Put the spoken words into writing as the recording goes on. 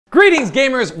Greetings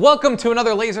gamers, welcome to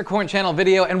another Lasercorn channel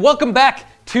video and welcome back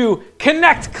to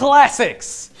Kinect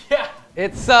Classics. Yeah.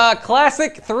 It's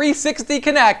classic 360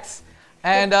 Kinect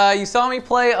and you saw me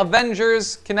play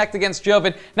Avengers Kinect against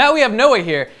Joven. Now we have Noah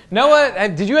here. Noah,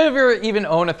 did you ever even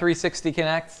own a 360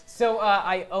 Kinect? So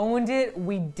I owned it,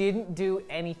 we didn't do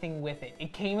anything with it.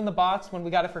 It came in the box when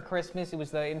we got it for Christmas. It was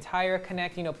the entire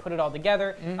Kinect, you know, put it all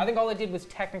together. I think all it did was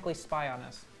technically spy on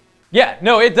us. Yeah,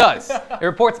 no, it does. It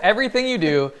reports everything you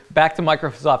do back to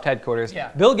Microsoft headquarters. Yeah.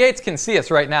 Bill Gates can see us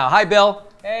right now. Hi, Bill.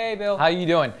 Hey, Bill. How you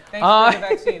doing? Thanks for the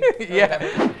vaccine.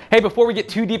 Yeah. Hey, before we get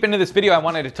too deep into this video, I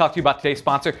wanted to talk to you about today's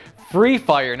sponsor, Free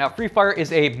Fire. Now, Free Fire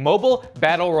is a mobile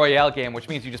battle royale game, which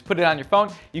means you just put it on your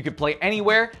phone. You can play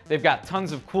anywhere. They've got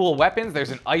tons of cool weapons.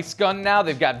 There's an ice gun now.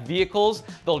 They've got vehicles.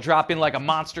 They'll drop in like a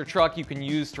monster truck you can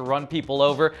use to run people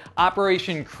over.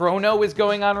 Operation Chrono is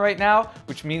going on right now,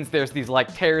 which means there's these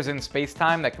like tears in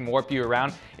space-time that can warp you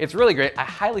around. It's really great. I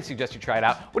highly suggest you try it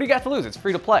out. What do you got to lose? It's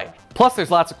free to play. Plus,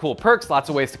 there's lots of cool perks, lots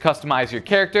of ways to customize your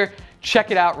character.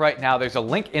 Check it out right now. There's a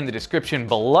link in the description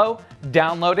below.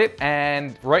 Download it,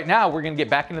 and right now we're gonna get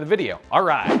back into the video. All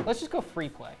right. Let's just go free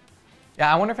play.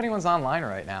 Yeah, I wonder if anyone's online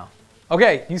right now.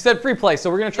 Okay, you said free play, so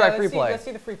we're gonna try free play. Let's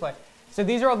see the free play. So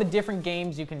these are all the different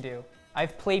games you can do.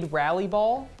 I've played Rally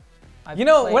Ball. You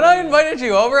know, when I invited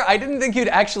you over, I didn't think you'd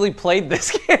actually played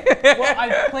this game. Well,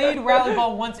 I've played Rally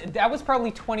Ball once. That was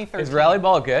probably 2013. Is Rally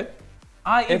Ball good?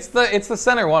 It's the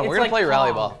center one. We're gonna play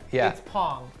Rally Ball. Yeah. It's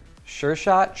Pong. Sure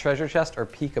Shot, Treasure Chest, or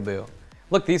Peekaboo.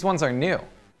 Look, these ones are new.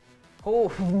 Oh,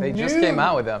 They just came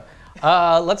out with them.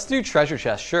 Let's do Treasure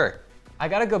Chest, sure. I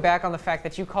gotta go back on the fact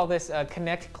that you call this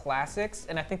Kinect Classics,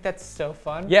 and I think that's so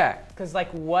fun. Yeah. Because like,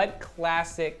 what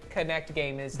classic Kinect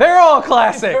game is? They're all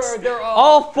classics. They're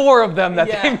all four of them that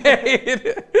they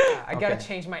made. I gotta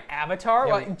change my avatar.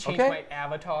 Yeah, Well, change my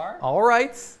avatar. All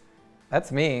right.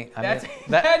 That's me. That's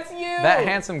you. That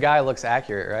handsome guy looks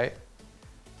accurate, right?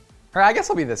 All right, I guess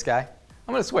I'll be this guy.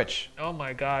 I'm gonna switch. Oh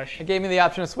my gosh. It gave me the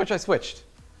option to switch, I switched.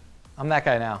 I'm that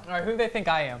guy now. All right, who do they think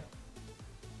I am?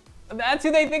 That's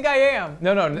who they think I am.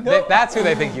 No. That's who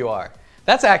they think you are.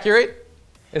 That's accurate.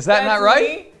 Is that not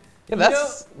right? Me? Yeah,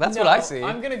 that's what I see.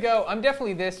 I'm gonna go. I'm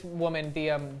definitely this woman, the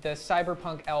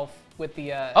cyberpunk elf with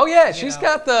the. Oh yeah, she's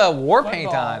got the war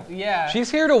paint on. Yeah.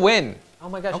 She's here to win. Oh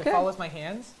my gosh, it follows my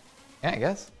hands. Yeah, I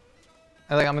guess.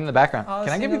 I'm in the background.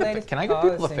 Can I give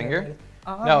people the finger?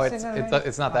 No,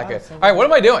 it's not that good. All right, what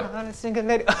am I doing?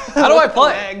 How do I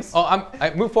play? Oh,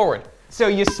 I move forward. So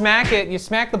you smack it. You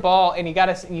smack the ball, and you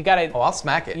gotta. Oh, I'll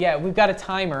smack it. Yeah, we've got a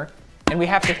timer, and we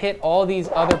have to hit all these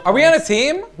other points. Are we on a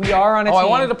team? We are on a team. Oh, I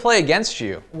wanted to play against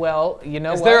you. Well, you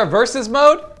know what? Is there a versus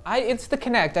mode? It's the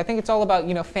Kinect. I think it's all about,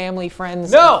 you know, family,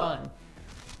 friends, and fun.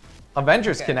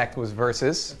 Avengers Kinect was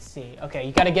versus. Let's see. Okay,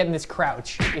 you gotta get in this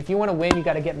crouch. If you want to win, you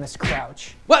gotta get in this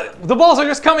crouch. What? The balls are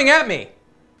just coming at me.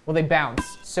 Well, they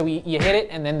bounce. So you hit it,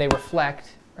 and then they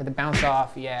reflect, or they bounce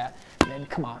off. Yeah. And then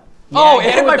come on. Yeah, oh,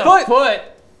 it hit my foot.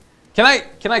 Can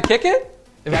I kick it?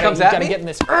 If it comes at me? You gotta get in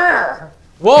this.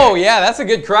 Whoa, yeah, that's a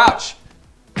good crouch.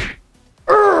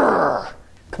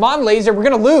 Come on, Laser, we're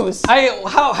gonna lose.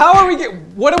 How are we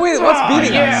what's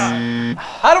beating us?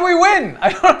 How do we win?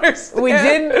 I don't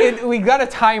understand. We got a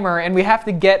timer, and we have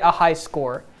to get a high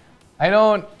score.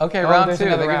 Okay, round 2,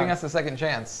 they're giving us a second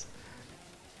chance.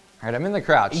 All right, I'm in the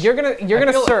crouch. You're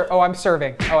gonna serve. Oh, I'm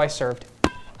serving. Oh, I served.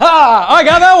 Ah, I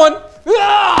got that one.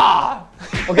 Ah!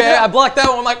 Okay, I blocked that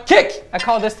one. I'm like, kick. I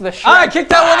call this the shot. I kicked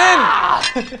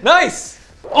that one in. Nice.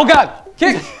 Oh God,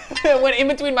 kick. It went in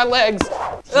between my legs.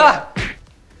 Ah.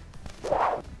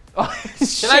 Oh,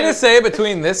 can I just say,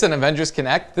 between this and Avengers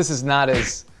Kinect, this is not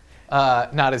as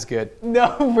good.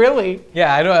 No, really?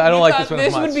 Yeah, I don't like this one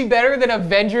as much. This would be better than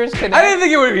Avengers Kinect? I didn't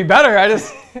think it would be better.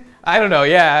 I don't know.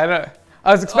 Yeah,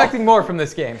 I was expecting more from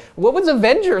this game. What was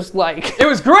Avengers like? It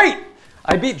was great.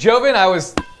 I beat Joven. I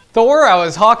was Thor. I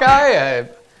was Hawkeye.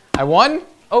 I won.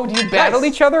 Oh, do you battle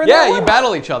each other in that one? Yeah, you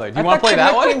battle each other. Do you want to play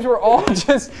that one? Games were all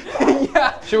just,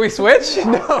 yeah. Should we switch?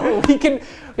 No, we can.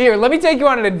 Here, let me take you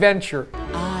on an adventure.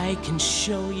 I can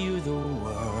show you the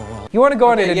world. You want to go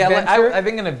on an adventure? I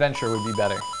think an adventure would be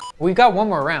better. We've got one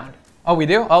more round. Oh, we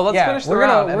do? Oh, let's finish the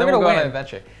round, and then we'll go on an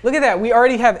adventure. Look at that. We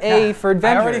already have A for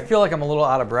adventure. I already feel like I'm a little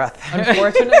out of breath.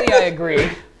 Unfortunately, I agree.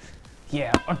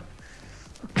 Yeah. Oh,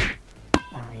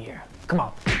 yeah. Come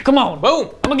on. Come on.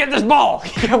 Boom. I'm going to get this ball.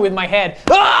 Yeah, with my head.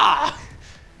 Ah!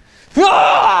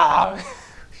 Ah!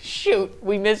 Shoot.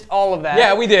 We missed all of that.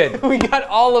 Yeah, we did. We got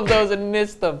all of those and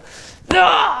missed them.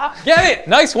 Ah! Get it.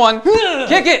 Nice one.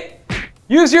 Kick it.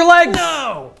 Use your legs.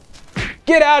 No.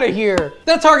 Get out of here.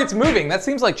 That target's moving. That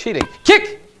seems like cheating.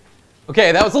 Kick.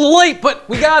 Okay, that was a little late, but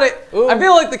we got it. Ooh. I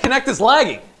feel like the Kinect is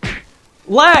lagging.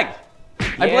 Lag!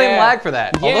 I blame Yeah. lag for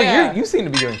that. Although Yeah. you seem to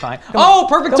be doing fine. Oh,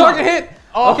 perfect target hit!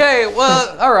 Oh. Okay,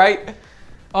 well, all right.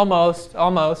 Almost,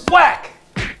 almost. Whack!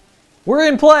 We're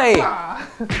in play.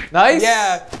 Nice.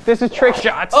 Yeah, this is trick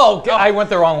shots. Oh, I went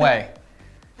the wrong way.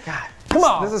 God, Come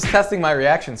on. This is testing my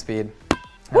reaction speed.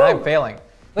 And I'm failing.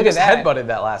 Look You at just that. headbutted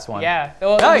that last one. Yeah,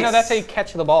 well, Nice. you know, that's how you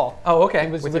catch the ball. Oh, okay.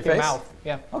 It was with with your your face? mouth.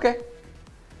 Yeah. Okay.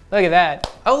 Look at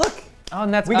that. Oh, look. Oh,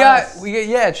 and that's We us. got,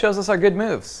 yeah, it shows us our good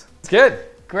moves. It's good.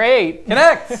 Great.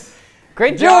 Connect.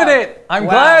 Great job. Doing it. I'm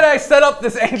Wow. glad I set up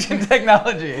this ancient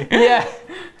technology. Yeah.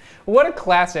 What a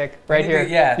classic right here.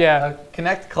 Yeah. Yeah.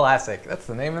 Kinect Classic. That's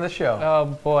the name of the show. Oh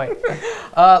boy.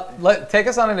 Take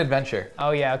us on an adventure.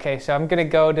 Oh yeah. Okay. So I'm gonna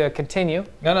go to continue.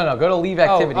 No. Go to leave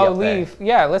activity. Oh, up there. leave.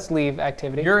 Yeah. Let's leave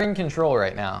activity. You're in control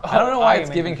right now. I don't know why I it's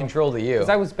am in giving control to you. Because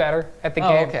I was better at the Oh,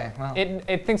 game. okay, well.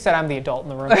 It thinks that I'm the adult in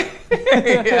the room.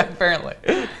 Yeah, apparently.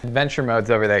 Adventure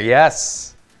mode's over there.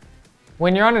 Yes.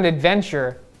 When you're on an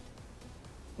adventure,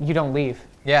 you don't leave.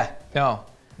 Yeah. No.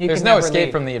 You There's can no never escape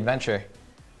leave. from the adventure.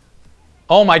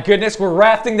 Oh my goodness, we're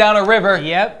rafting down a river.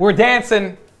 Yep. We're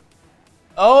dancing.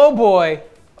 Oh boy.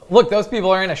 Look, those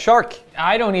people are in a shark.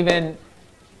 I don't even.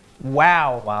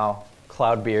 Wow. Wow.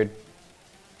 Cloudbeard.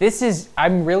 This is.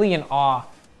 I'm really in awe.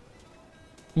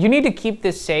 You need to keep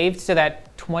this saved so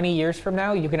that 20 years from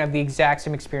now you can have the exact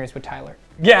same experience with Tyler.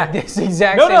 Yeah. This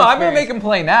exact No, same I'm gonna experience. make him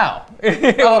play now.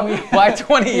 Oh, Why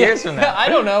 20 years from now? I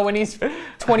don't know when he's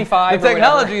 25. The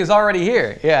technology is already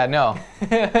here. Yeah, no.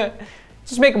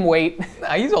 Just make him wait.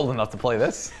 Nah, he's old enough to play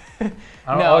this. I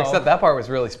don't No. know, except that part was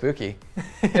really spooky.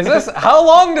 Is this, how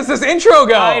long does this intro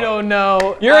go? I don't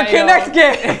know. You're a I Kinect don't-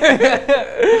 game.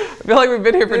 I feel like we've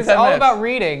been here for 10 It's minutes. all about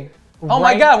reading. Oh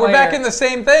my Right God, we're back player. in the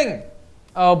same thing.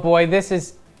 Oh boy, this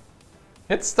is.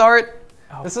 Hit start.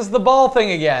 Oh. This is the ball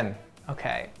thing again.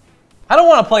 Okay. I don't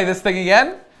want to play this thing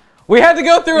again. We had to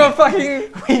go through a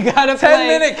fucking We gotta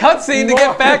 10-minute cutscene to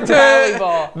get back to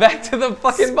volleyball. the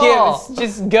fucking ball.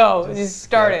 Just go. Just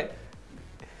start skip.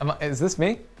 it. Is this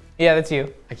me? Yeah, that's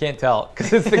you. I can't tell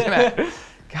because it's the Kinect.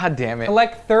 God damn it.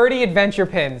 Collect 30 adventure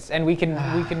pins, and we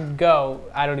can go.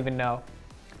 I don't even know.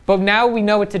 But now we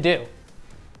know what to do.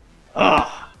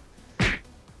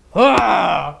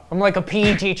 I'm like a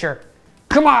PE teacher.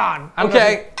 Come on. I don't know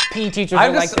Okay. if PE teachers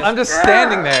I'm are like just this. I'm just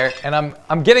standing there and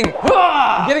I'm getting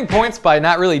points by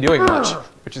not really doing much,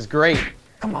 which is great.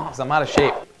 Come on. Because I'm out of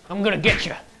shape. I'm gonna get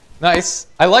you. Nice.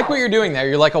 I like what you're doing there.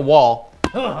 You're like a wall.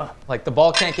 Like the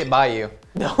ball can't get by you.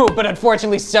 No, but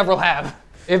unfortunately several have.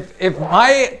 If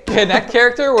my Kinect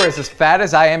character was as fat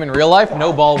as I am in real life,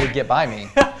 no ball would get by me.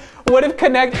 What if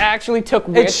Kinect actually took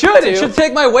width It should. too? It should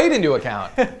take my weight into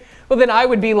account. Well, then I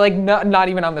would be like not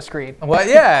even on the screen. Well,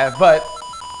 yeah, but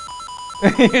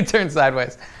you turn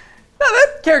sideways. No,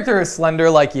 that character is slender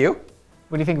like you.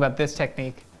 What do you think about this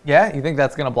technique? Yeah, you think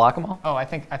that's gonna block them all? Oh, I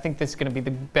think this is gonna be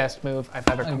the best move I've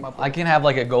ever come up with. I can have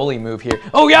like a goalie move here.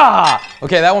 Oh yeah!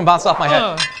 Okay, that one bounced off my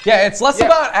head. Yeah, it's less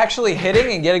about actually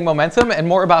hitting and getting momentum and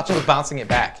more about just bouncing it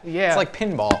back. Yeah. It's like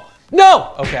pinball.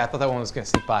 No! Okay, I thought that one was gonna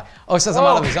sneak by. Oh, it says I'm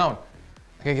out of Oh. the zone.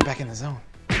 I gotta get back in the zone.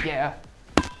 Yeah.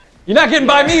 You're not getting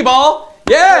by me, ball!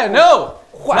 Yeah, no!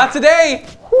 Not today!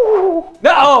 No!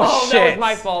 Oh, shit! That was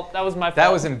my fault. That was my fault.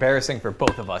 That was embarrassing for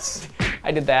both of us.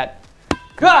 I did that.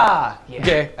 Ah! Yeah.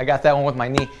 Okay, I got that one with my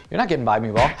knee. You're not getting by me,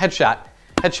 ball. Headshot.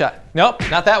 Headshot. Nope,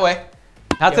 not that way.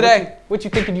 Not today. What you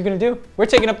thinking you're gonna do? We're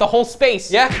taking up the whole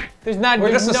space. Yeah. There's not. We're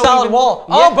there's just a no solid even- wall.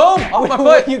 Yeah. Oh, boom! Off my What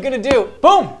foot. are you gonna do?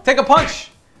 Boom! Take a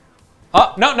punch.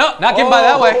 Oh, no, not getting by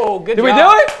that way. Oh, good Did we do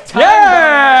job. it? Time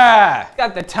Yeah!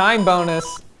 Got the time bonus.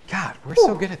 God, we're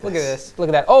so good at this. Look at this. Look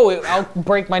at that. Oh, I'll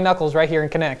break my knuckles right here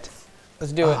and Kinect.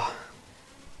 Let's do it.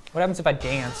 What happens if I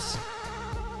dance?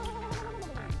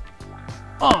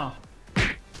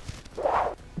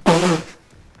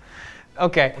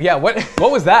 Okay. Yeah, what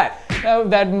was that?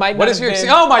 That might. What not is your... have been-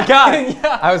 Oh my God!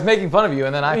 Yeah. I was making fun of you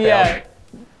and then I failed.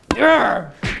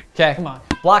 Yeah. Okay. Come on.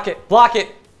 Block it. Block it.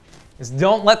 Just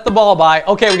don't let the ball by.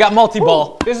 Okay, we got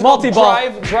multi-ball. This is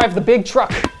multi-ball. Drive the big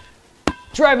truck.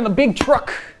 Driving the big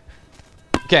truck.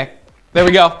 Okay, there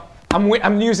we go.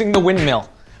 I'm using the windmill.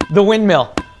 The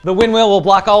windmill. The windmill will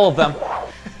block all of them.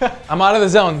 I'm out of the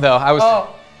zone though. I was.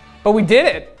 Oh, but we did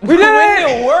it. We did it!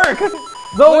 Windmill work.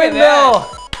 The Look at windmill.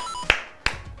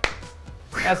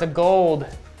 That's a gold.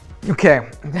 Okay,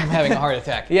 I'm having a heart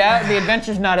attack. Yeah, the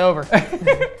adventure's not over.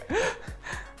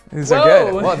 These are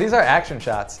Whoa. good. Well, these are action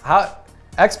shots. How?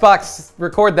 Xbox,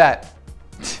 record that.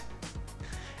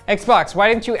 Xbox, why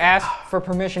didn't you ask for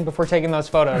permission before taking those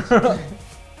photos?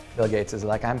 Bill Gates is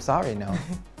like, I'm sorry, no.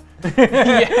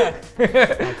 Yeah.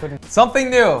 Something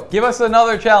new. Give us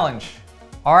another challenge.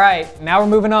 All right, now we're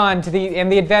moving on to the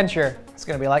adventure. It's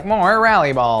gonna be like more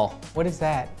rally ball. What is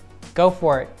that? Go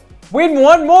for it. We need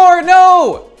one more.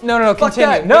 No. No, Fuck continue.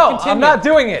 that. No, Continue. I'm not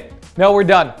doing it. No, we're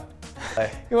done.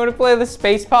 You want to play the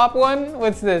space pop one?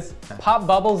 What's this? Pop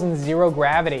bubbles and zero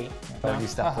gravity. Oh, you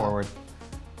step forward.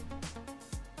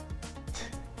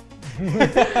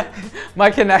 My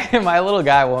little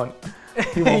guy won't.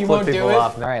 He won't You flip won't do people it?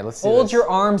 off. All right, let's do Hold this. your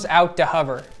arms out to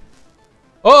hover.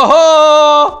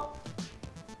 Oh!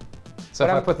 So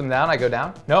if I put them down, I go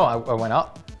down? No, I went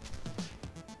up.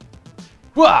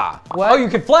 Wah! What? Oh, you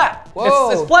can flap. Whoa.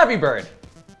 It's Flappy Bird.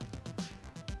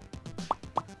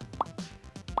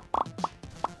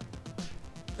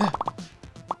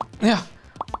 Yeah.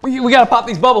 We gotta pop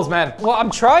these bubbles, man. Well, I'm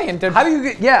trying to. How do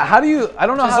you get, I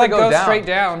don't know just how like to go down. straight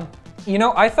down. You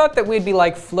know, I thought that we'd be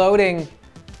like floating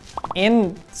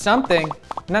in something,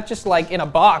 not just like in a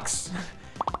box.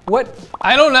 What?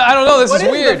 I don't know, this is What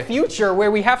is weird. the future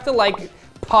where we have to like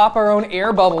pop our own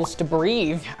air bubbles to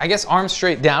breathe? I guess arms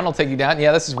straight down will take you down.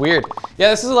 Yeah, this is weird.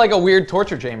 Yeah, this is like a weird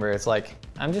torture chamber. It's like,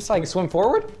 I'm just like, swim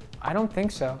forward? I don't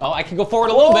think so. Oh, I can go forward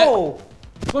a little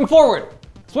bit. Swim forward.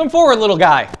 Swim forward, little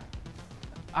guy.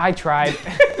 I tried.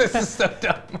 This is so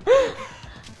dumb.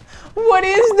 What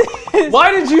is this?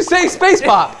 Why did you say space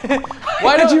pop?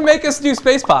 Why did you make us do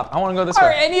space pop? I want to go this Are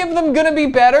way. any of them gonna be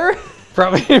better?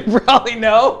 Probably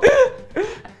no.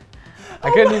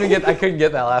 I couldn't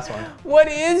get that last one. What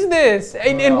is this?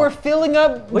 And we're filling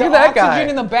up Look the at that oxygen guy.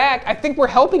 in the back. I think we're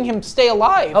helping him stay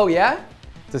alive. Oh yeah?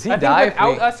 Does he I die? think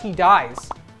without us, he dies.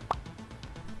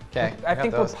 Okay. I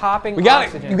think we're popping We got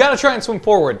oxygen. it. You got to try and swim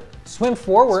forward. Swim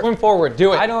forward. Swim forward.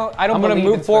 Do it. I don't I'm gonna believe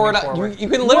move in swimming forward. You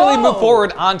can literally Whoa. move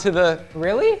forward onto the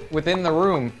Really? within the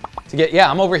room to get. Yeah,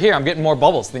 I'm over here. I'm getting more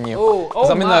bubbles than you. Oh, 'Cause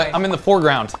oh I'm my. in the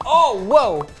foreground. Oh,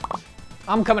 whoa.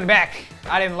 I'm coming back.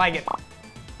 I didn't like it.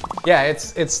 Yeah,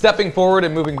 it's stepping forward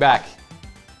and moving back.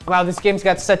 Wow, this game's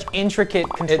got such intricate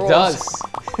It controls. does.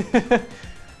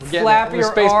 Flap We're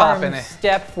your space arms, popping it.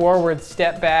 step forward,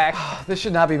 step back. This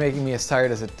should not be making me as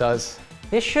tired as it does.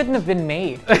 This shouldn't have been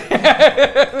made.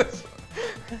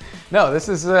 No, this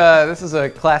is a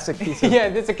classic piece of. Yeah,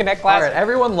 this is a Kinect All Classic. right,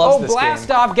 everyone loves Oh, this blast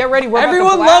game. off, get ready. We're about to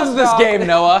Everyone blast loves this off. game,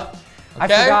 Noah. I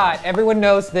Okay? forgot, everyone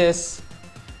knows this.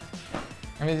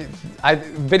 I mean,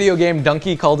 video game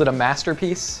Donkey called it a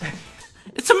masterpiece.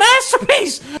 It's a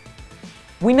masterpiece!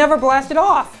 We never blasted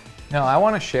off. No, I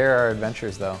want to share our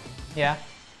adventures though. Yeah.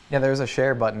 Yeah, there's a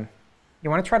share button. You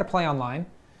want to try to play online?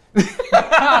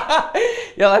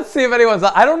 Yeah, let's see if anyone's.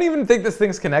 I don't even think this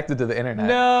thing's connected to the internet.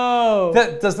 No.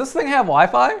 Does this thing have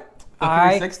Wi-Fi? The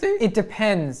 360? It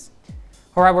depends.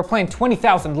 All right, we're playing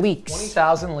 20,000 leaks.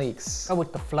 20,000 leaks. Go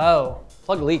with the flow.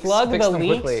 Plug leaks. Plug Fix the them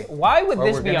leaks. quickly. Why would or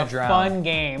this we're be gonna a drown. fun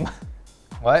game?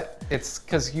 What? It's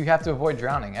because you have to avoid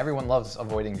drowning. Everyone loves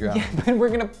avoiding drowning. But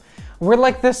we're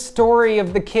like the story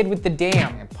of the kid with the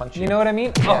dam. And punch you. You know what I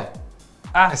mean? Yeah. Oh.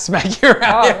 I smack you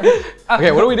around. Oh. Yeah.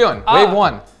 Okay, what are we doing? Wave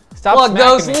one. Stop Plug smacking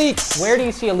those me. leaks. Where do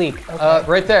you see a leak? Okay.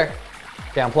 Right there.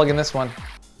 Okay, I'm plugging this one.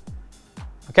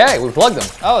 Okay, we plugged them.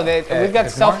 Oh, we've got there's more?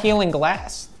 self-healing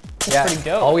glass. That's Yeah. pretty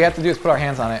dope. All we have to do is put our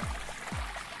hands on it.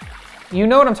 You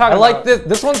know what I'm talking I about. like this.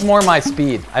 This one's more my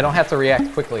speed. I don't have to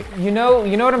react quickly. You know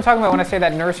what I'm talking about when I say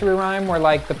that nursery rhyme where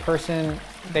like the person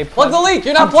they Plug the leak.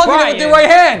 You're not I'm plugging it with your trying. right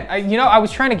hand. I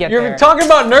was trying to get You're there. talking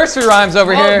about nursery rhymes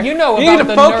over Well, here. you know You need about to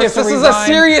the focus. This nursery is a rhyme.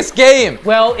 serious game.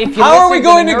 Well, if you How are we listen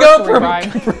going to to the go nursery from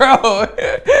rhyme, pro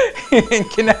in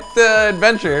Kinect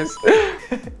Adventures?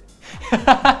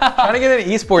 Trying to get an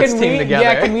esports team together.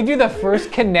 Yeah, can we do the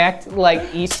first Kinect like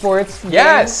esports? game?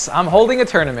 Yes, I'm holding a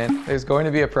tournament. There's going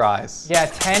to be a prize. Yeah,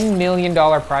 $10 million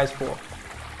prize pool.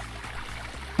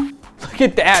 Look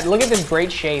at that. Look at this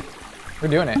great shape. We're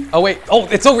doing it. Oh wait. Oh,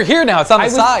 it's over here now. It's on the I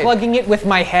was side. plugging it with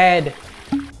my head.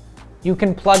 You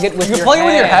can plug it with You your can plug it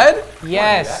with your head?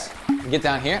 Yes. You get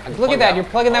down here. Look at that. You're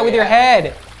plugging that with your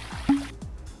head.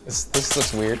 This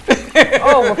looks weird.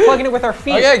 Oh, we're plugging it with our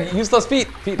feet. Oh yeah, use those feet.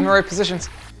 Feet in the right positions.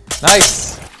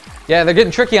 Nice. Yeah, they're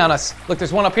getting tricky on us. Look,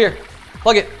 there's one up here.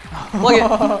 Plug it. Plug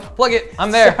it. Plug it. I'm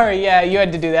there. Sorry, yeah, you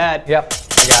had to do that. Yep,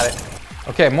 I got it.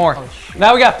 Okay, more. Oh, shoot.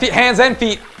 Now we got feet, hands and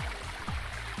feet.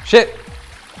 Shit.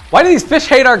 Why do these fish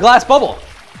hate our glass bubble?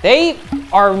 They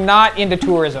are not into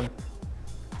tourism.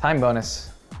 Time bonus.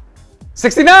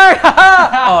 69!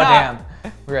 Oh, damn.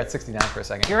 We were at 69 for a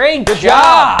second. Great Good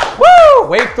job. job. Woo!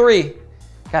 Wave 3.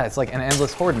 God, it's like an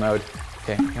endless horde mode.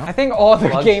 Okay. I think all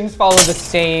their Plug. games follow the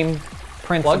same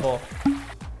principle.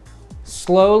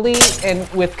 Slowly and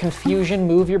with confusion,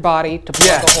 move your body to plug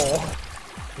Yeah. a hole.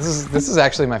 This is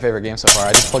actually my favorite game so far.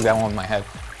 I just plugged that one with my head.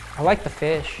 I like the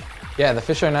fish. Yeah, the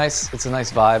fish are nice. It's a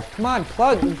nice vibe. Come on,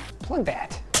 plug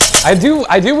that. I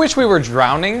do wish we were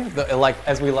drowning, like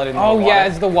as we let it into the water. Oh yeah,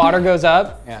 as the water goes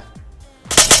up. Yeah.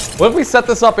 What if we set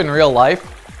this up in real life,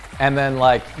 and then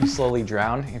like you slowly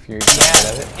drown if you're good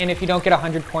at it? And if you don't get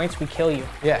 100 points, we kill you.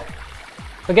 Yeah.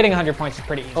 But getting 100 points is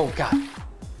pretty easy. Oh God.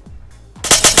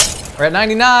 We're at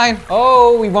 99.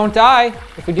 Oh, we won't die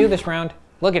if we do this round.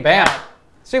 Look at Bam. that.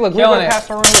 See, look, we Killing went it. past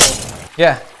our own rule.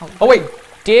 Yeah. Oh wait.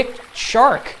 Dick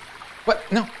shark. What?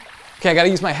 No. Okay, I gotta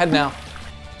use my head now.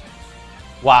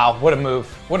 Wow, what a move.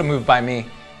 What a move by me.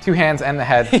 2 hands and the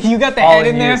head. You got the all head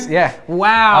in there? use. Yeah.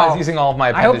 Wow. I was using all of my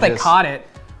I hope appendages. they caught it.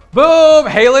 Boom!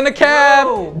 Hailing a cab,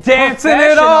 Whoa, dancing it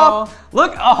professional. off.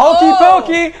 Look, a hokey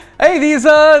pokey. Hey, these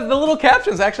the little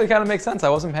captions actually kind of make sense. I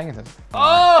wasn't paying attention.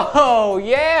 Oh,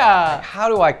 yeah. How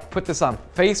do I put this on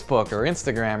Facebook or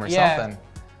Instagram or something?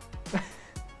 I'm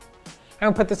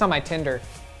gonna put this on my Tinder.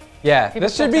 Yeah,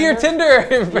 this should be your Tinder.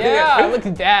 Yeah, look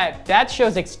at that. That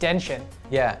shows extension.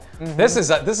 Yeah, this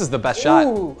is the best shot.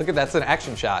 Ooh. Look at that's an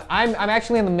action shot. I'm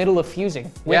actually in the middle of fusing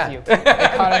with Yeah. you. They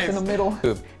caught us in the Nice. middle.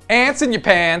 Ants in your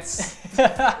pants. All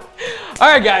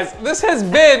right, guys, this has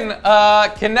been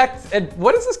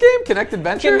what is this game? Kinect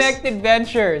Adventures? Kinect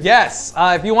Adventures. Yes,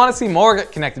 if you want to see more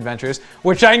Kinect Adventures,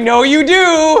 which I know you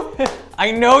do,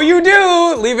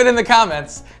 leave it in the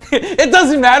comments. It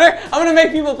doesn't matter. I'm gonna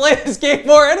make people play this game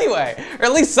more anyway, or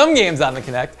at least some games on the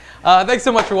Kinect. Thanks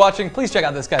so much for watching. Please check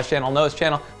out this guy's channel, Noah's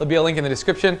channel. There'll be a link in the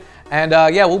description. And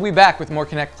yeah, we'll be back with more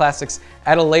Kinect classics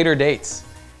at a later date.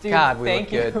 Dude, God, we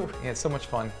thank look good. you. Yeah, it's so much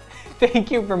fun.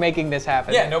 Thank you for making this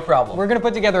happen. Yeah, no problem. We're gonna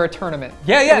put together a tournament.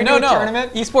 Yeah, Can we do a no.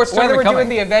 tournament? Esports Whether tournament we're coming. doing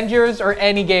the Avengers or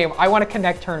any game, I want a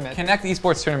Kinect tournament. Kinect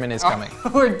Esports Tournament is coming.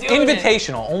 We're doing it.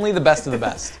 Invitational, only the best of the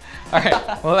best. All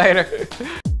right, later.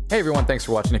 Hey everyone, thanks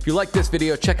for watching. If you like this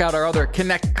video, check out our other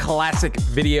Kinect Classic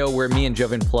video where me and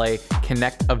Joven play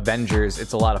Kinect Avengers.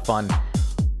 It's a lot of fun.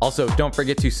 Also, don't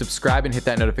forget to subscribe and hit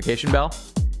that notification bell.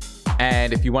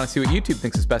 And if you want to see what YouTube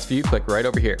thinks is best for you, click right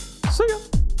over here. See ya.